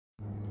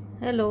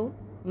Hello,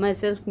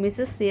 myself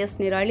Mrs. C.S.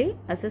 Nirali,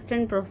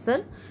 Assistant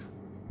Professor,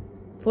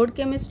 Food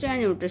Chemistry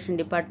and Nutrition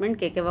Department,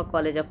 Kekeva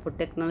College of Food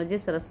Technology,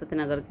 Saraswati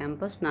Nagar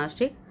Campus,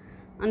 Nashik.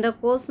 Under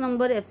course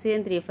number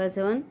FCN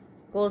 357,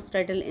 course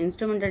title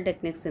Instrumental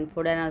Techniques in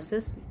Food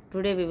Analysis.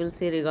 Today we will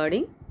see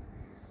regarding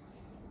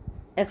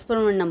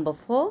experiment number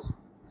 4,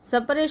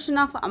 separation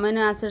of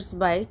amino acids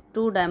by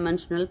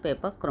two-dimensional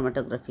paper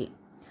chromatography.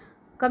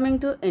 Coming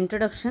to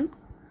introduction,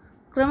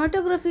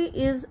 chromatography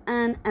is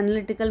an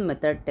analytical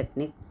method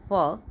technique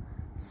for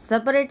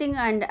separating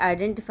and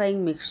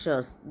identifying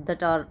mixtures that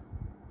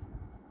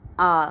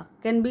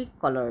can be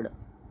colored.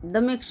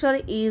 The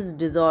mixture is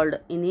dissolved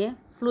in a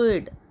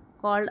fluid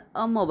called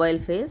a mobile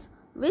phase,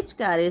 which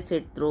carries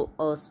it through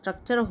a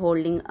structure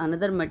holding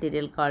another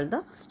material called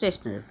the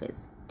stationary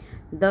phase.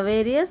 The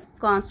various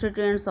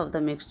constituents of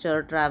the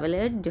mixture travel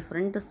at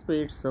different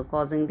speeds,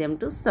 causing them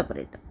to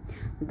separate.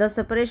 The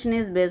separation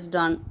is based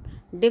on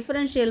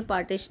differential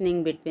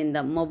partitioning between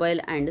the mobile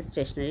and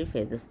stationary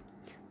phases.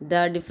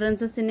 The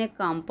differences in a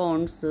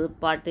compound's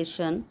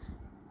partition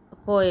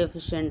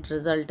coefficient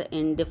result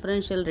in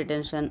differential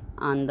retention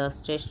on the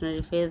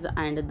stationary phase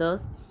and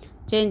thus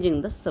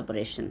changing the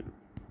separation.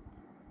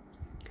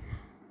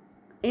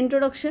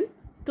 Introduction.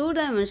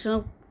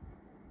 Two-dimensional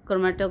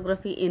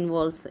chromatography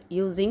involves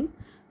using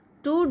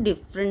two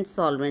different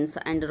solvents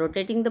and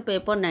rotating the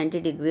paper 90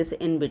 degrees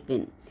in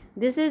between.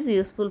 This is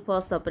useful for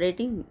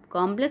separating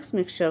complex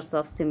mixtures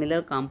of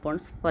similar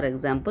compounds, for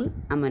example,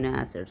 amino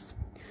acids.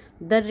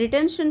 The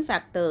retention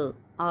factor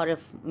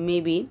RF may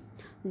be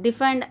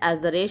defined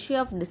as the ratio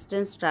of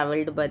distance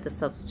traveled by the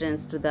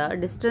substance to the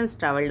distance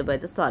traveled by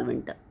the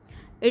solvent.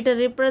 It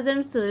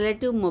represents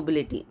relative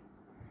mobility.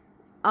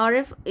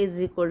 RF is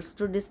equals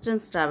to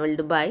distance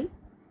traveled by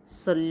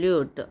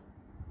solute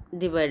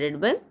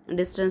divided by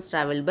distance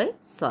traveled by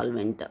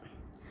solvent.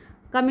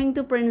 Coming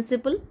to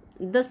principle,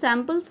 the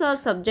samples are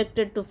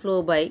subjected to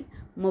flow by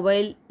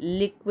mobile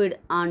liquid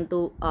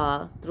onto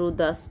through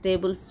the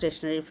stable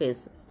stationary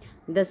phase.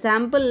 The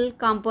sample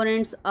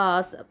components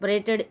are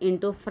separated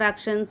into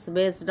fractions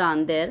based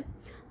on their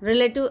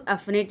relative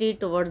affinity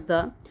towards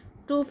the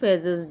two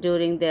phases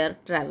during their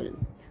travel.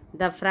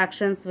 The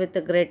fractions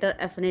with greater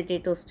affinity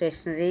to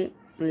stationary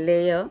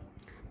layer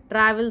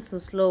travels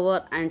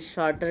slower and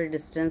shorter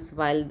distance,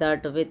 while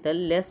that with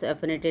less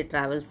affinity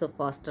travels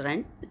faster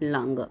and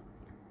longer.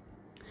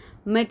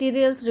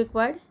 Materials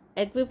required: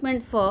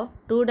 equipment for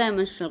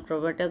two-dimensional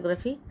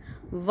chromatography,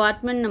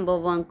 Wattman number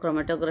 1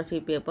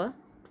 chromatography paper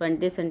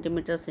 20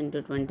 cm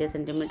into 20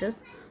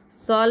 cm,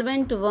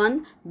 solvent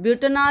 1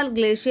 butanol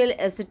glacial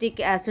acetic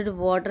acid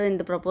water in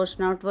the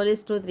proportion of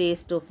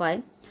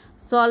 12:3:5,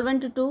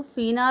 solvent 2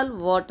 phenol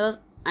water,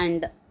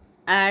 and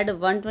add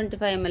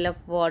 125 ml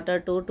of water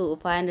to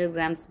 500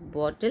 grams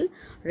bottle.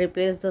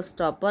 Replace the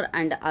stopper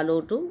and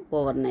allow to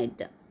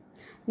overnight.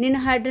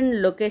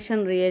 Ninhydrin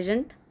location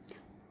reagent,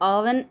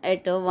 oven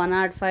at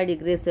 105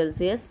 degrees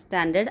Celsius,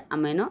 standard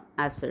amino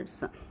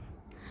acids.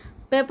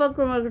 Paper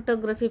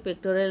chromatography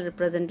pictorial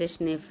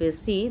representation, if you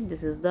see,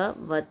 this is the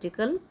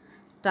vertical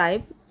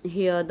type.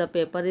 Here the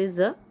paper is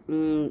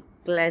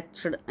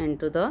clutched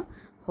into the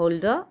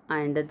holder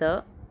and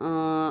the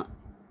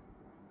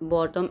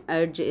bottom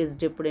edge is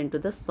dipped into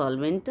the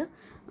solvent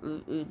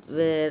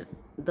where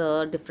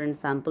the different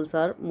samples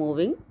are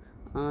moving.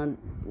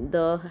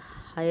 The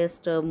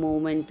highest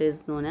movement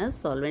is known as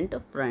solvent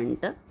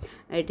front.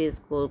 It is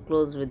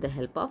closed with the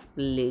help of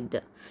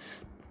lid.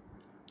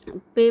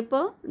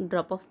 Paper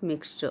drop of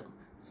mixture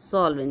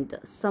solvent.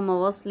 Some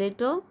hours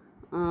later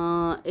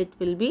it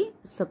will be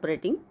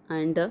separating,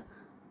 and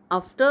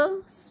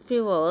after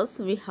few hours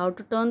we have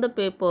to turn the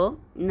paper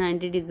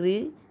 90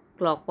 degree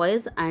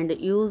clockwise and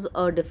use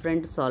a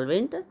different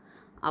solvent.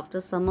 After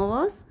some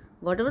hours,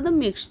 whatever the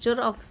mixture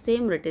of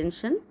same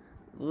retention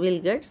will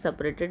get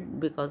separated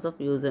because of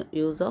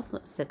use of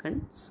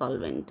second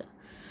solvent.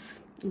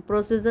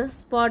 Procedure: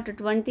 spot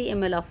 20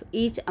 ml of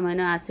each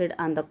amino acid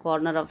on the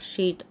corner of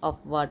sheet of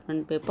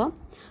Wattman paper.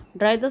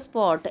 Dry the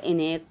spot in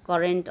a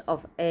current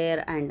of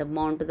air and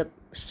mount the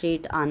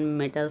sheet on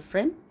metal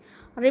frame.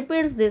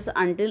 Repeats this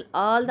until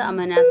all the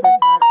amino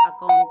acids are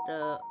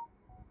accounted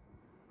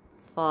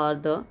for.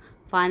 The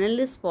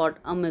finally spot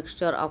a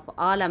mixture of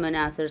all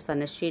amino acids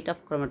on a sheet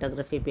of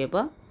chromatography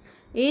paper.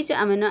 Each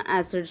amino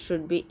acid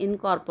should be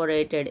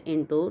incorporated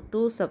into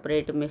two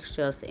separate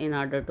mixtures in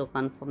order to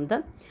confirm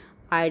the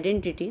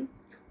identity.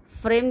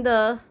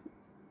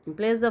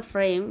 Place the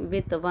frame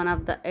with one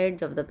of the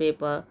edge of the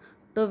paper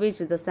to which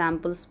the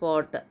sample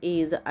spot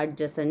is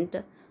adjacent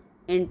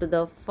into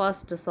the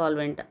first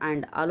solvent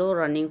and allow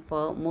running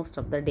for most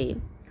of the day.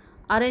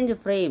 Arrange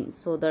frame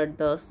so that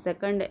the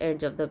second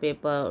edge of the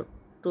paper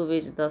to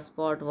which the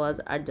spot was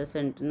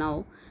adjacent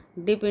now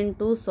dip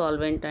into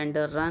solvent and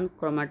run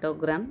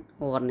chromatogram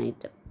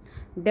overnight.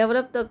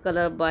 Develop the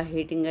color by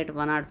heating at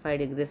 105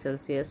 degrees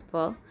Celsius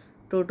for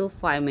 2 to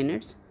 5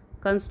 minutes.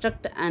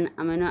 Construct an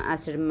amino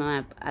acid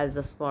map as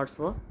the spots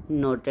were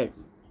noted.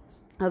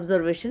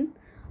 Observation: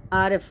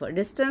 RF,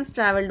 distance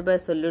traveled by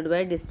solute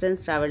by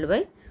distance traveled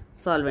by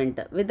solvent.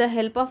 With the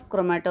help of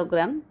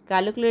chromatogram,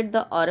 calculate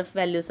the RF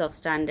values of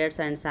standards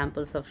and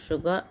samples of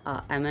sugar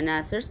or amino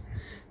acids.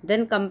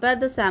 Then compare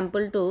the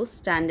sample to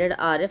standard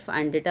RF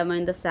and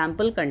determine the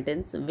sample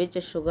contains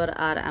which sugar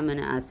or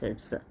amino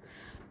acids.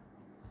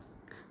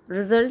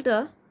 Result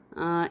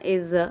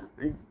is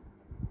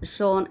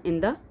shown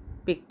in the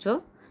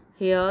picture.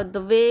 Here the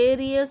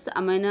various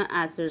amino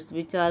acids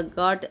which are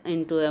got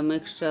into a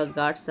mixture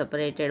got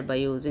separated by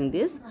using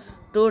this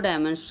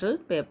two-dimensional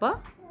paper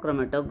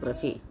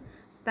chromatography.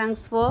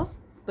 Thanks for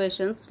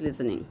patience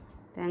listening.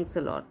 Thanks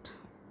a lot.